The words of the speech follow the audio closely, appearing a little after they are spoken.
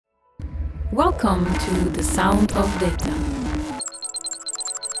Welcome to The Sound of Data.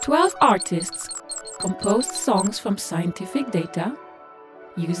 12 artists composed songs from scientific data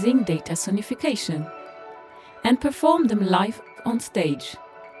using data sonification and performed them live on stage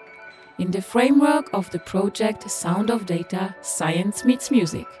in the framework of the project Sound of Data – Science Meets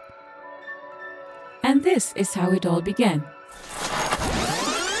Music. And this is how it all began.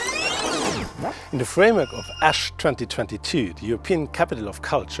 In the framework of ASH 2022, the European Capital of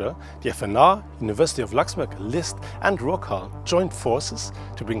Culture, the FNR, University of Luxembourg, LIST and Rockhal joined forces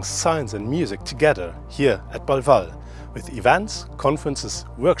to bring science and music together here at Belval, with events, conferences,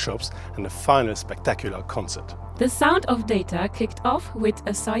 workshops and a final spectacular concert. The Sound of Data kicked off with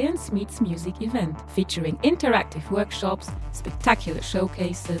a Science Meets Music event featuring interactive workshops, spectacular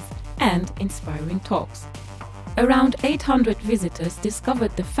showcases and inspiring talks. Around 800 visitors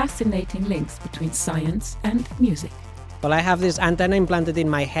discovered the fascinating links between science and music. Well, I have this antenna implanted in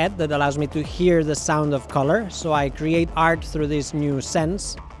my head that allows me to hear the sound of color, so I create art through this new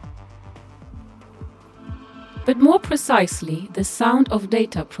sense. But more precisely, the Sound of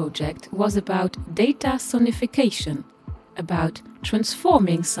Data project was about data sonification, about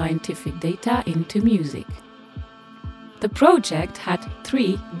transforming scientific data into music. The project had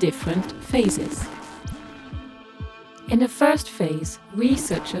 3 different phases. In the first phase,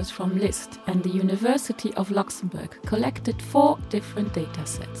 researchers from LIST and the University of Luxembourg collected 4 different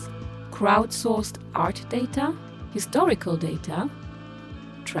datasets: crowdsourced art data, historical data,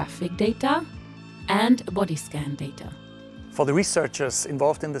 traffic data, and body scan data. For the researchers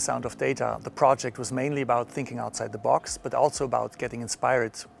involved in the Sound of Data, the project was mainly about thinking outside the box, but also about getting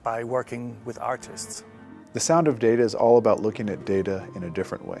inspired by working with artists. The Sound of Data is all about looking at data in a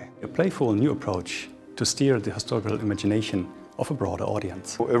different way. A playful new approach to steer the historical imagination of a broader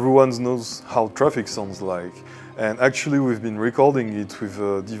audience. Everyone knows how traffic sounds like, and actually we've been recording it with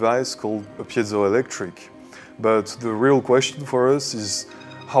a device called a piezoelectric. But the real question for us is,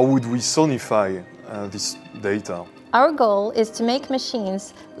 how would we sonify this data? Our goal is to make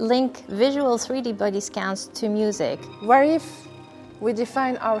machines link visual 3D body scans to music. What if we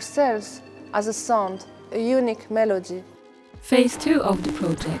define ourselves as a sound, a unique melody? Phase 2 of the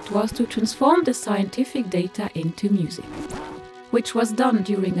project was to transform the scientific data into music, which was done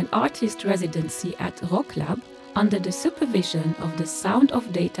during an artist residency at Rockhal under the supervision of the Sound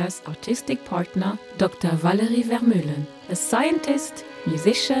of Data's artistic partner, Dr. Valery Vermeulen, a scientist,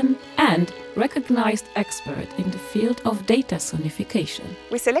 musician and recognized expert in the field of data sonification.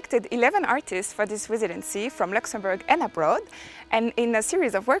 We selected 11 artists for this residency from Luxembourg and abroad, and in a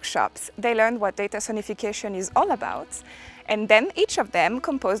series of workshops they learned what data sonification is all about, and then each of them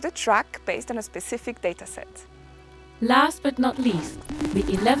composed a track based on a specific dataset. Last but not least, the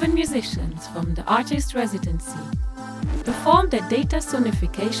 11 musicians from the artist residency performed their data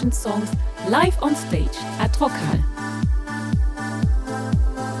sonification songs live on stage at Rockhal.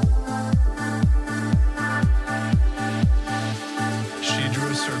 She drew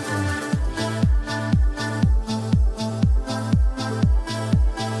a circle.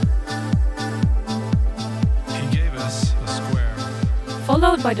 He gave us a square.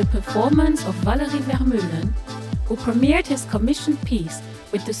 Followed by the performance of Valery Vermeulen, who premiered his commissioned piece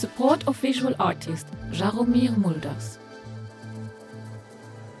with the support of visual artist Jaromir Mulders.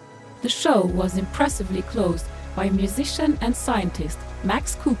 The show was impressively closed by musician and scientist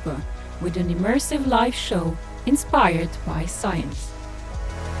Max Cooper with an immersive live show inspired by science.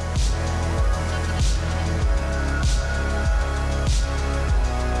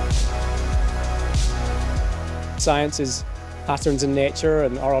 Science is patterns in nature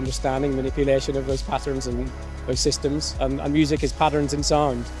and our understanding, manipulation of those patterns and those systems, and music is patterns in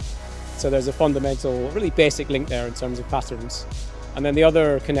sound. So there's a fundamental, really basic link there in terms of patterns. And then the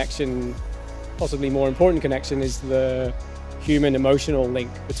other connection, possibly more important connection, is the human emotional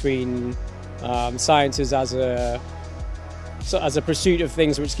link between sciences as a pursuit of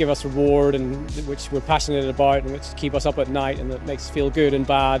things which give us reward and which we're passionate about and which keep us up at night and that makes us feel good and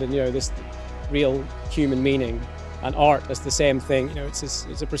bad, and this real human meaning. And art is the same thing,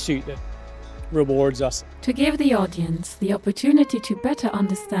 it's a pursuit that rewards us. To give the audience the opportunity to better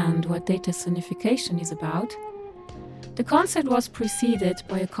understand what data sonification is about, the concert was preceded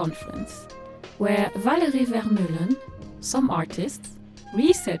by a conference where Valery Vermeulen, some artists,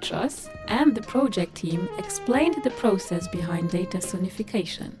 researchers and the project team explained the process behind data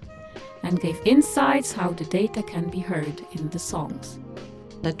sonification and gave insights how the data can be heard in the songs.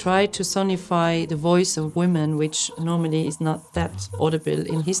 I tried to sonify the voice of women, which normally is not that audible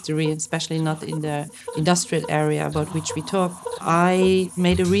in history, especially not in the industrial area about which we talk. I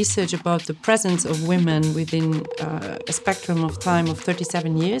made a research about the presence of women within a spectrum of time of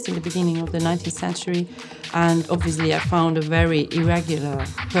 37 years in the beginning of the 19th century. And obviously I found a very irregular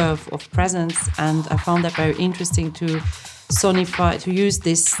curve of presence, and I found that very interesting to sonify, to use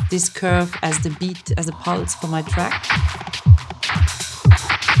this curve as the beat, as a pulse for my track.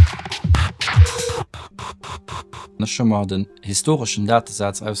 Schon mal den historischen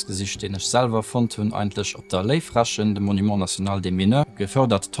Datensatz ausgesicht, den ich selber von tun eigentlich op der Leifraschen dem Monument National des Mineurs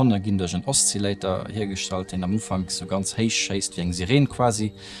gefördert tonne ginderschen Oszillator hergestellt, den am Umfang so ganz heiß scheißt wie eng Siren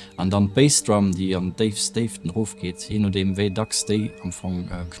quasi, an dann Bassdrum, die an Dave den Ruf geht, je nachdem wie Dax Day am Anfang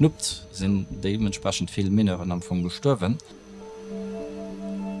knuppt, sind dementsprechend viel Mineren am Anfang gestorben.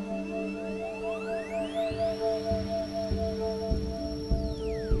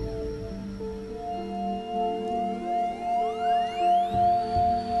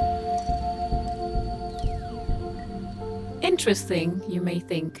 Interesting, you may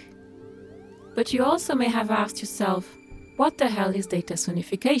think. But you also may have asked yourself, what the hell is data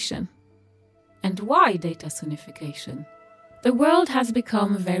sonification? And why data sonification? The world has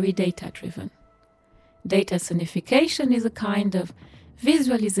become very data-driven. Data sonification is a kind of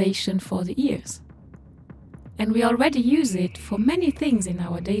visualization for the ears. And we already use it for many things in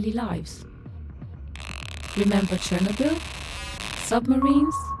our daily lives. Remember Chernobyl,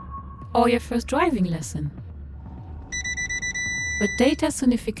 submarines, or your first driving lesson? But data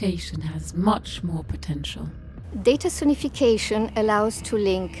sonification has much more potential. Data sonification allows to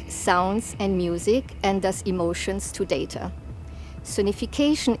link sounds and music and thus emotions to data.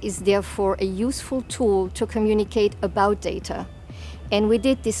 Sonification is therefore a useful tool to communicate about data. And we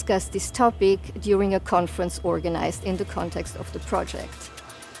did discuss this topic during a conference organized in the context of the project.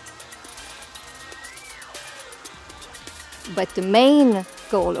 But the main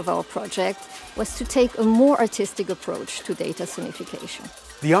goal of our project was to take a more artistic approach to data sonification.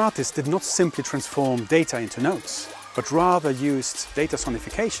 The artist did not simply transform data into notes, but rather used data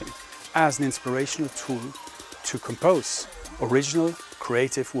sonification as an inspirational tool to compose original,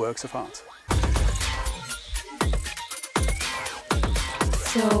 creative works of art.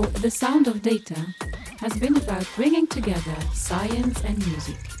 So, the sound of data has been about bringing together science and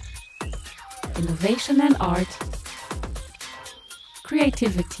music, innovation and art,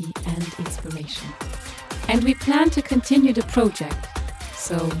 creativity and inspiration. And we plan to continue the project,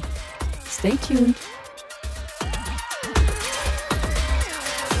 so stay tuned.